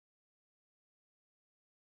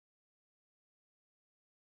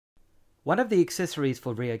One of the accessories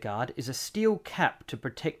for Rearguard is a steel cap to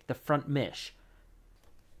protect the front mesh.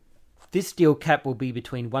 This steel cap will be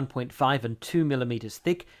between 1.5 and 2 millimeters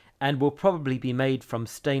thick and will probably be made from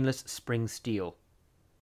stainless spring steel.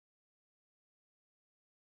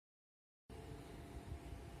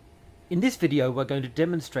 In this video we're going to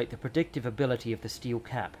demonstrate the protective ability of the steel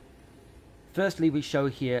cap. Firstly, we show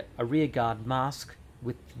here a Rearguard mask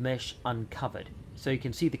with the mesh uncovered, so you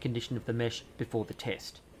can see the condition of the mesh before the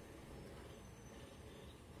test.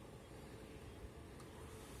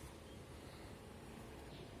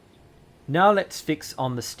 Now let's fix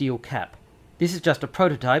on the steel cap. This is just a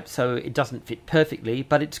prototype, so it doesn't fit perfectly,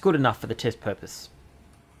 but it's good enough for the test purpose.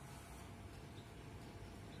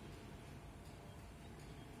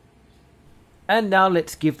 And now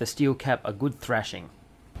let's give the steel cap a good thrashing.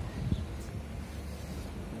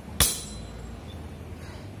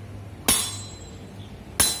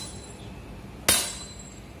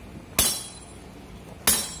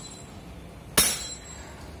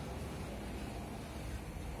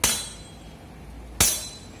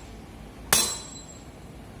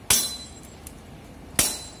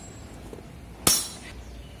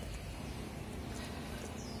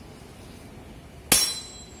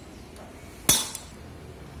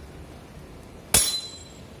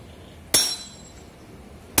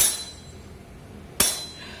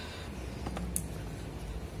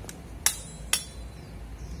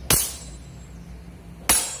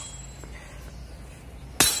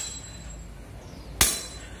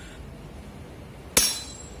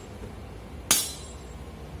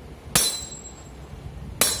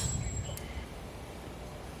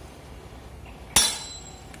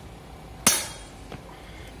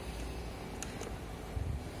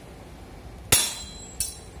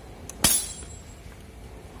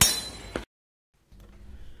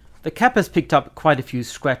 The cap has picked up quite a few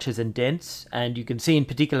scratches and dents, and you can see in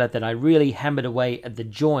particular that I really hammered away at the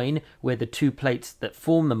join where the two plates that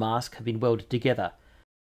form the mask have been welded together.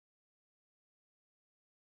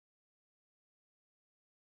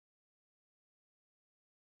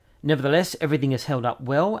 Nevertheless, everything has held up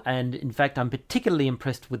well, and in fact I'm particularly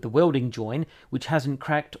impressed with the welding join, which hasn't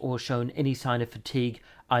cracked or shown any sign of fatigue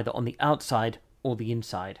either on the outside or the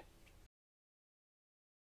inside.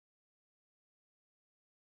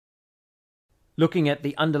 Looking at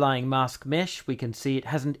the underlying mask mesh, we can see it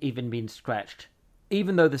hasn't even been scratched.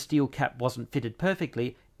 Even though the steel cap wasn't fitted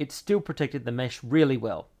perfectly, it still protected the mesh really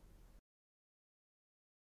well.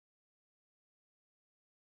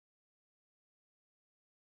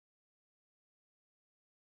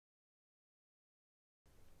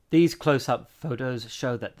 These close-up photos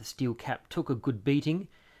show that the steel cap took a good beating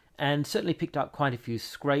and certainly picked up quite a few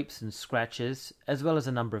scrapes and scratches, as well as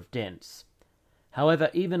a number of dents. However,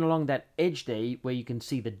 even along that edge there, where you can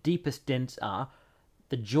see the deepest dents are,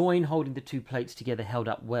 the join holding the two plates together held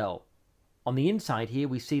up well. On the inside here,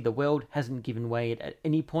 we see the weld hasn't given way at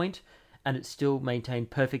any point, and it still maintained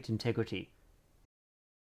perfect integrity.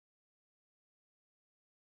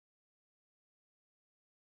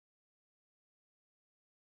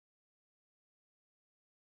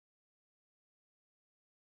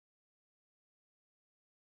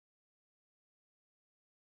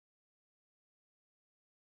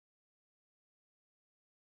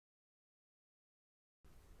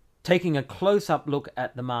 Taking a close-up look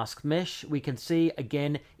at the mask mesh, we can see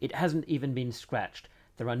again it hasn't even been scratched.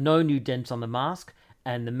 There are no new dents on the mask,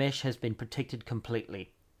 and the mesh has been protected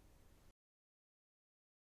completely.